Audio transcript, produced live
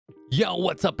Yo,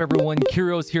 what's up everyone?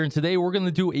 Kyriosyuudai here, and today we're going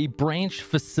to do a branch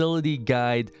facility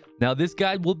guide. Now this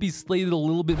guide will be slated a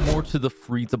little bit more to the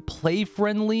free-to-play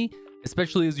friendly,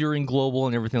 especially as you're in global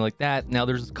and everything like that. Now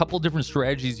there's a couple different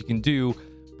strategies you can do,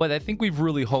 but I think we've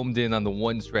really homed in on the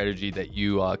one strategy that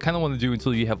you kind of want to do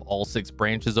until you have all 6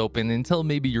 branches open, until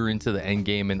maybe you're into the end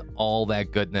game and all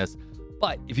that goodness.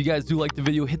 But if you guys do like the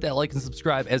video, hit that like and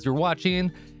subscribe as you're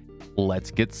watching.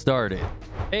 Let's get started.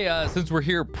 Hey, since we're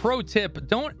here, pro tip,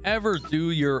 don't ever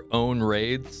do your own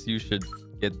raids. You should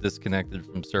get disconnected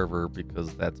from server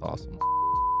because that's awesome.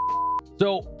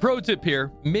 So pro tip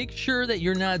here, make sure that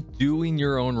you're not doing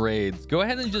your own raids. Go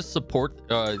ahead and just send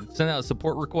out a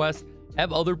support request,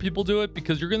 have other people do it,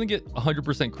 because you're going to get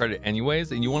 100% credit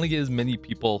anyways, and you want to get as many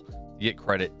people to get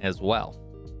credit as well.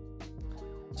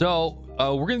 So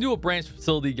we're going to do a branch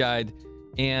facility guide.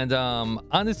 And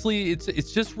honestly,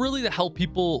 it's just really to help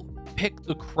people pick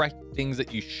the correct things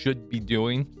that you should be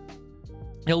doing,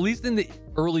 at least in the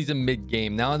early and mid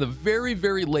game. Now in the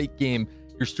very late game,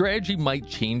 your strategy might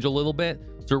change a little bit,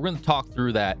 so we're going to talk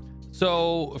through that.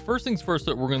 So first things first,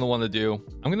 that we're going to want to do,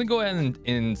 I'm going to go ahead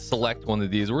and select one of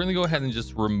these. We're going to go ahead and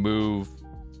just remove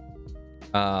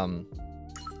we're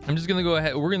going to go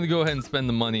ahead and spend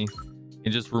the money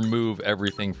and just remove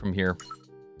everything from here.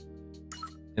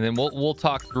 And then we'll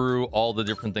talk through all the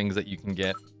different things that you can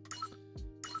get.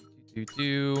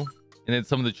 And then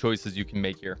some of the choices you can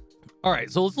make here. All right,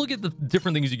 so let's look at the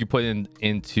different things you can put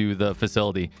into the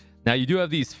facility. Now you do have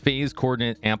these phase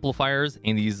coordinate amplifiers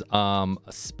and these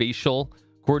spatial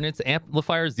coordinates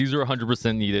amplifiers. These are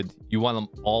 100% needed. You want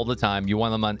them all the time. You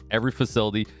want them on every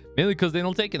facility, mainly because they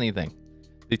don't take anything.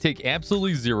 They take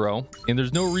absolutely 0, and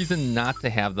there's no reason not to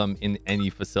have them in any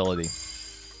facility.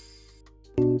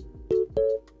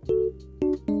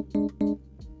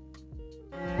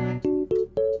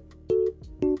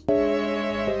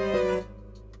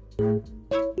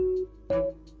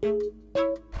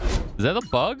 Is that a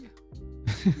bug?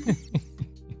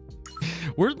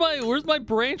 Where's my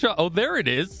branch? Oh, there it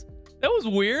is. That was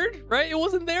weird, right? It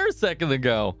wasn't there a second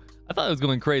ago. I thought it was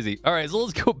going crazy. All right, so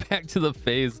let's go back to the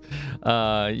phase.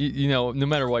 You know, no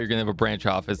matter what, you're gonna have a branch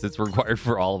office. It's required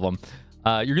for all of them.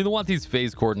 You're gonna want these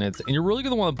phase coordinates, and you're really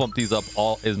gonna want to bump these up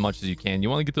as much as you can.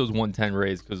 You want to get those 110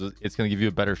 raids because it's gonna give you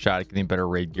a better shot at getting better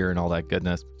raid gear and all that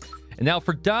goodness. And now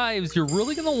for dives, you're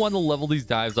really gonna want to level these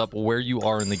dives up where you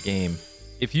are in the game.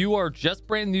 If you are just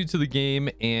brand new to the game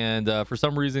and for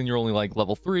some reason you're only like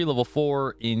level 3, level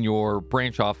 4 in your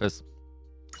branch office,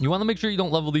 you want to make sure you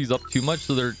don't level these up too much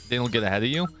so they don't get ahead of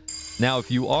you. Now, if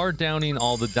you are downing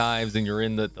all the dives and you're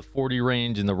in the 40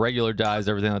 range and the regular dives,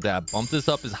 everything like that, bump this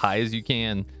up as high as you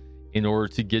can in order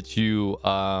to get you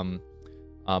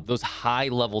those high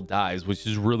level dives, which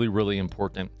is really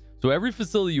important. So every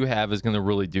facility you have is going to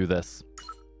really do this.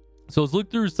 So let's look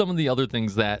through some of the other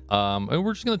things that and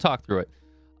we're just going to talk through it.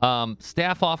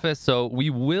 Staff office. So we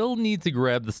will need to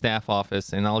grab the staff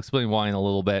office, and I'll explain why in a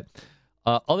little bit.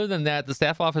 Other than that, the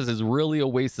staff office is really a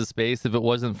waste of space if it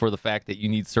wasn't for the fact that you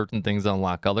need certain things to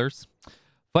unlock others.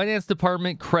 Finance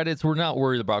department credits, we're not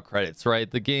worried about credits,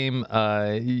 right? The game,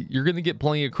 you're going to get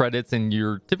plenty of credits, and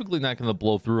you're typically not going to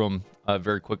blow through them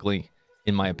very quickly,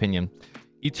 in my opinion.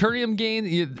 Eternium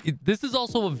gain, this is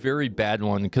also a very bad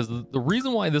one, because the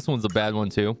reason why this one's a bad one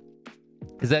too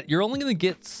is that you're only going to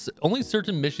get, only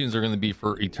certain missions are going to be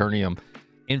for Eternium.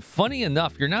 And funny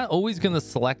enough, you're not always going to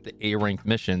select the A-ranked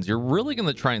missions. You're really going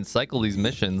to try and cycle these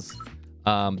missions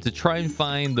to try and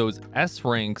find those S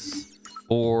ranks,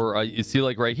 or you see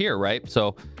like right here, right?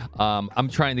 So I'm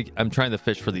trying to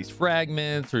fish for these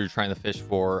fragments, or you're trying to fish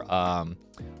for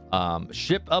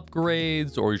ship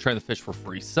upgrades, or you're trying to fish for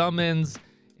free summons.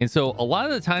 And so a lot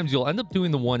of the times you'll end up doing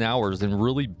the 1 hours and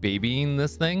really babying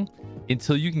this thing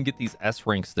until you can get these S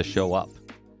ranks to show up.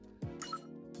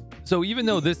 So even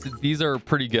though these are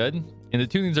pretty good and the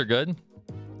tunings are good,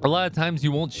 a lot of times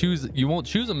you won't choose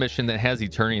a mission that has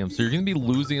Eternium. So you're going to be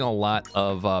losing a lot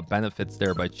of benefits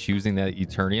there by choosing that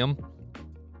Eternium.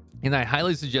 And I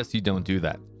highly suggest you don't do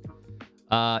that.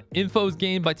 Infos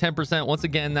gained by 10%. Once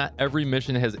again, not every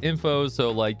mission has infos,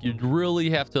 so like you really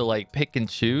have to like pick and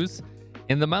choose.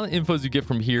 And the amount of infos you get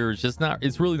from here is just not,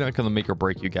 it's really not going to make or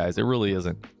break you guys. It really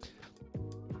isn't.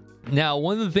 Now,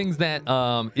 one of the things that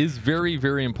is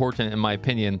very important in my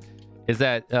opinion is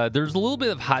that there's a little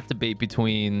bit of hot debate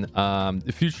between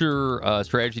the future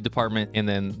strategy department and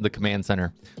then the command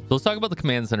center. So let's talk about the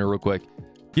command center real quick.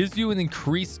 Gives you an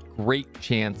increased great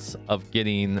chance of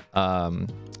getting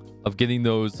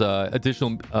those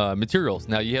additional materials.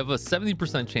 Now you have a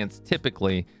 70% chance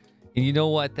typically, and you know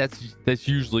what, that's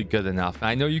usually good enough.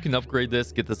 I know you can upgrade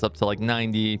this, get this up to like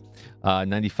 90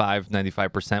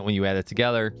 95% when you add it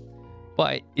together.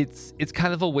 but it's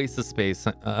kind of a waste of space,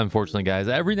 unfortunately, guys.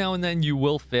 Every now and then you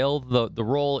will fail. The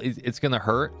roll it's gonna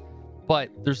hurt, but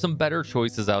there's some better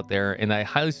choices out there, and I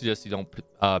highly suggest you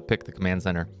don't pick the command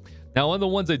center. Now, one of the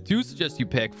ones I do suggest you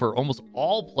pick for almost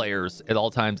all players at all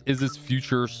times is this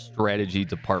future strategy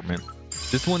department.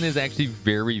 This one is actually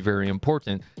very, very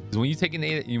important, because when you take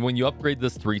when you upgrade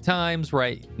this 3 times,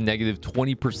 right, negative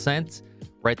 20%,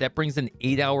 right, that brings an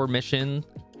 8-hour mission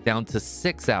down to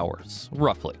 6 hours,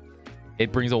 roughly.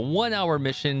 It brings a 1-hour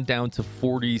mission down to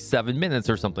 47 minutes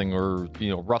or something, or, you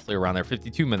know, roughly around there,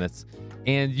 52 minutes.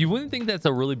 And you wouldn't think that's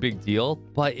a really big deal,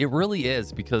 but it really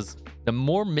is, because the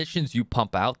more missions you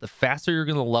pump out, the faster you're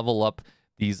going to level up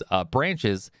these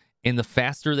branches, and the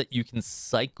faster that you can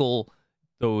cycle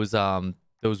those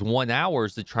 1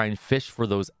 hours to try and fish for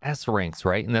those S ranks,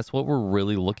 right? And that's what we're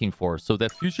really looking for. So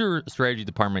that future strategy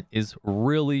department is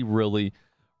really, really,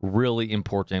 really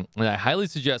important, and I highly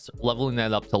suggest leveling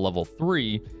that up to level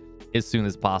 3 as soon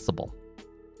as possible.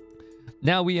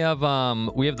 Now we have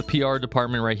the PR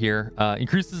department right here.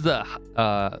 Increases the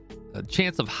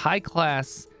chance of high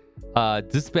class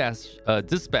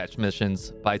dispatch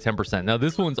missions by 10%. Now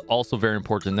this one's also very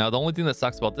important. Now the only thing that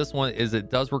sucks about this one is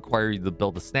it does require you to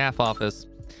build a staff office,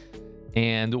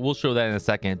 and we'll show that in a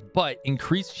second. But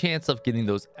increased chance of getting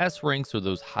those S ranks or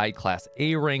those high class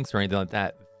A ranks or anything like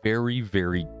that, very,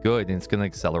 very good, and it's going to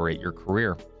accelerate your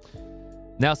career.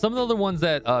 Now, some of the other ones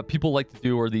that people like to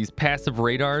do are these passive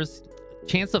radars.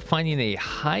 Chance of finding a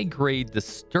high grade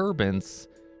disturbance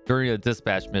during a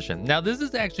dispatch mission. Now, this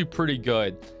is actually pretty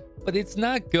good, but it's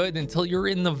not good until you're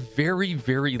in the very,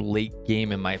 very late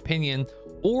game, in my opinion,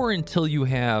 or until you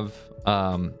have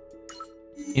all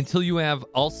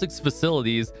 6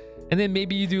 facilities, and then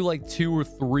maybe you do like 2 or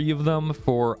 3 of them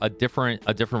for a different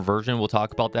version. We'll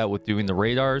talk about that with doing the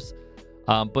radars,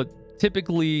 but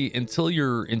typically until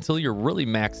you're really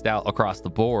maxed out across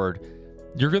the board,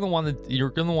 you're gonna want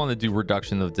to do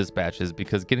reduction of dispatches,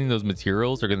 because getting those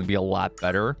materials are going to be a lot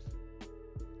better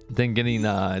than getting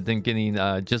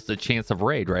just a chance of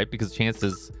raid, right? Because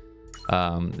chances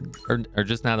are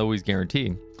just not always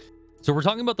guaranteed. So we're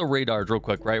talking about the radars real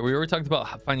quick, right? We already talked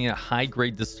about finding a high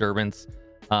grade disturbance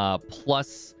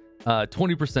plus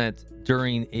 20%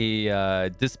 during a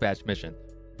dispatch mission.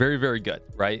 Very, very good,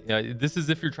 right? This is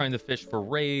if you're trying to fish for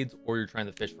raids or you're trying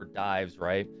to fish for dives,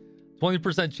 right?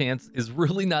 20% chance is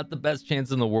really not the best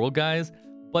chance in the world, guys,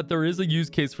 but there is a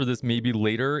use case for this maybe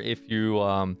later if you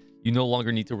you no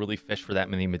longer need to really fish for that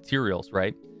many materials,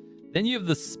 right? Then you have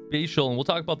the spatial, and we'll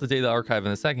talk about the data archive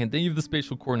in a second. Then you have the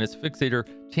spatial coordinates fixator,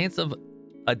 chance of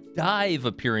a dive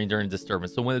appearing during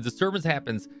disturbance. So when a disturbance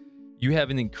happens, you have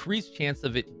an increased chance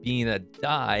of it being a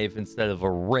dive instead of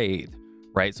a raid,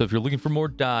 right? So if you're looking for more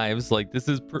dives, like this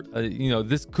is,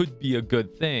 this could be a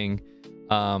good thing,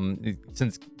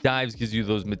 since dives gives you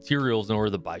those materials in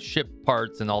order to buy ship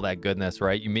parts and all that goodness,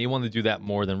 right? You may want to do that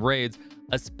more than raids,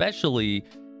 especially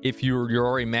if you're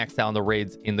already maxed out on the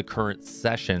raids in the current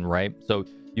session, right? So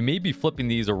you may be flipping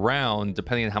these around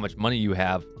depending on how much money you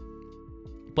have.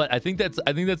 But I think that's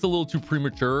a little too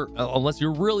premature, unless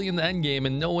you're really in the end game,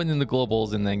 and no one in the global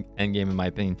is in the end game, in my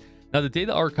opinion. Now the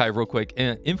data archive real quick,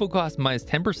 info cost minus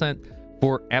 10%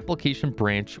 for application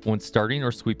branch when starting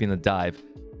or sweeping a dive.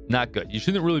 Not good. You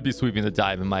shouldn't really be sweeping the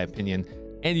dive, in my opinion.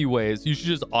 Anyways, you should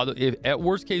just at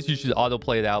worst case, you should auto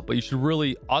play it out, but you should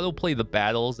really auto play the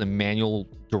battles and manual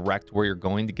direct where you're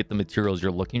going to get the materials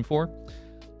you're looking for.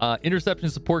 Interception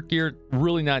support gear,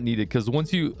 really not needed, because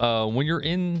once you when you're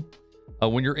in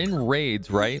raids,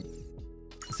 right?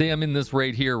 Say I'm in this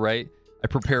raid here, right? I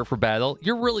prepare for battle.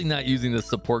 You're really not using the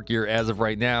support gear as of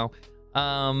right now.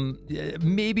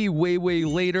 Maybe way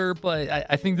later, but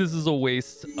I think this is a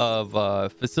waste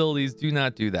of facilities. Do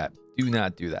not do that. Do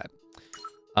not do that.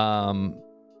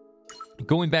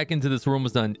 Going back into this room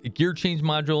was done. Gear change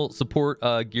module support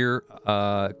gear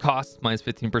cost minus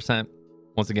 15%.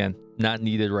 Once again, not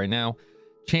needed right now.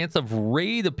 Chance of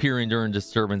raid appearing during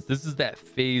disturbance. This is that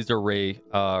phased array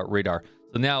radar.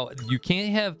 So now you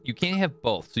can't have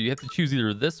both. So you have to choose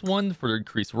either this one for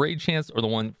increased raid chance or the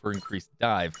one for increased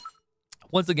dive.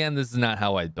 Once again, this is not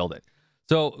how I build it.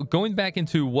 So going back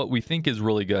into what we think is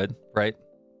really good, right?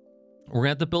 We're gonna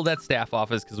have to build that staff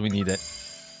office because we need it.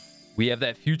 We have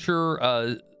that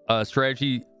future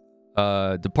strategy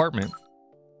department,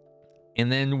 and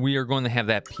then we are going to have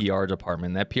that PR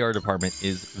department. That PR department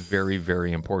is very,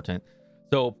 very important.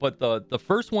 So, but the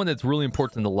first one that's really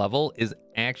important to level is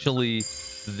actually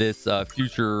this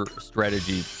future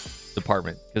strategy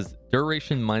department, because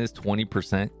duration minus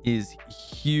 20% is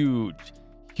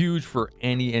huge for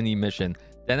any mission.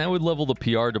 Then I would level the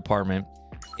PR department,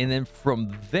 and then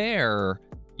from there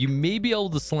you may be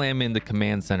able to slam in the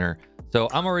command center. So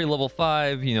I'm already level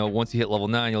 5. You know, once you hit level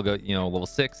 9, you'll go, you know, level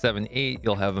 6, 7, 8.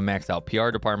 You'll have a maxed out PR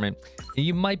department. And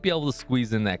you might be able to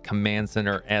squeeze in that command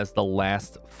center as the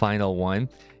last final one.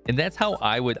 And that's how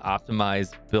I would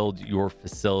optimize build your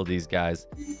facilities, guys.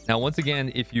 Now, once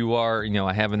again, if you are, you know,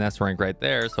 I have an S rank right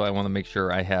there, so I want to make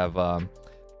sure I have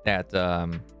that.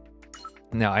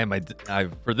 Now, I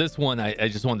have for this one, I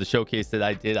just wanted to showcase that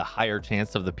I did a higher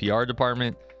chance of the PR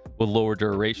department with lower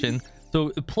duration. So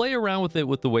play around with it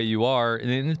with the way you are, and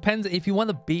it depends if you want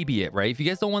to baby it, right? If you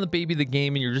guys don't want to baby the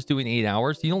game and you're just doing 8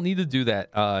 hours, you don't need to do that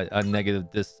a negative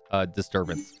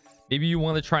disturbance. Maybe you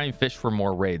want to try and fish for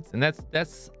more raids, and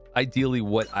that's ideally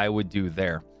what I would do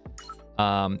there.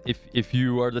 If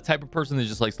you are the type of person that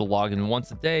just likes to log in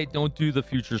once a day, don't do the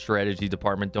future strategy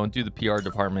department, don't do the PR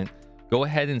department. Go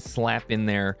ahead and slap in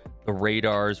there the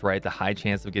radars, right? The high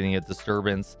chance of getting a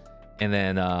disturbance, and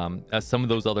then some of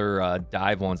those other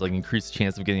dive ones, like increase the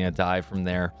chance of getting a dive from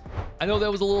there. I know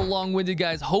that was a little long-winded,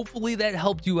 guys. Hopefully that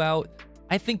helped you out.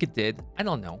 I think it did. I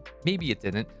don't know. Maybe it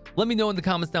didn't. Let me know in the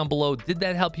comments down below. Did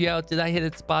that help you out? Did I hit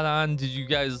it spot on? Did you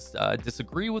guys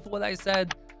disagree with what I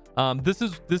said? This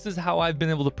is how I've been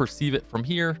able to perceive it from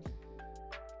here.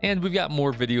 And we've got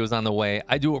more videos on the way.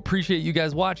 I do appreciate you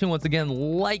guys watching. Once again,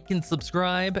 like and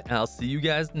subscribe. And I'll see you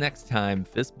guys next time.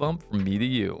 Fist bump from me to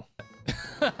you.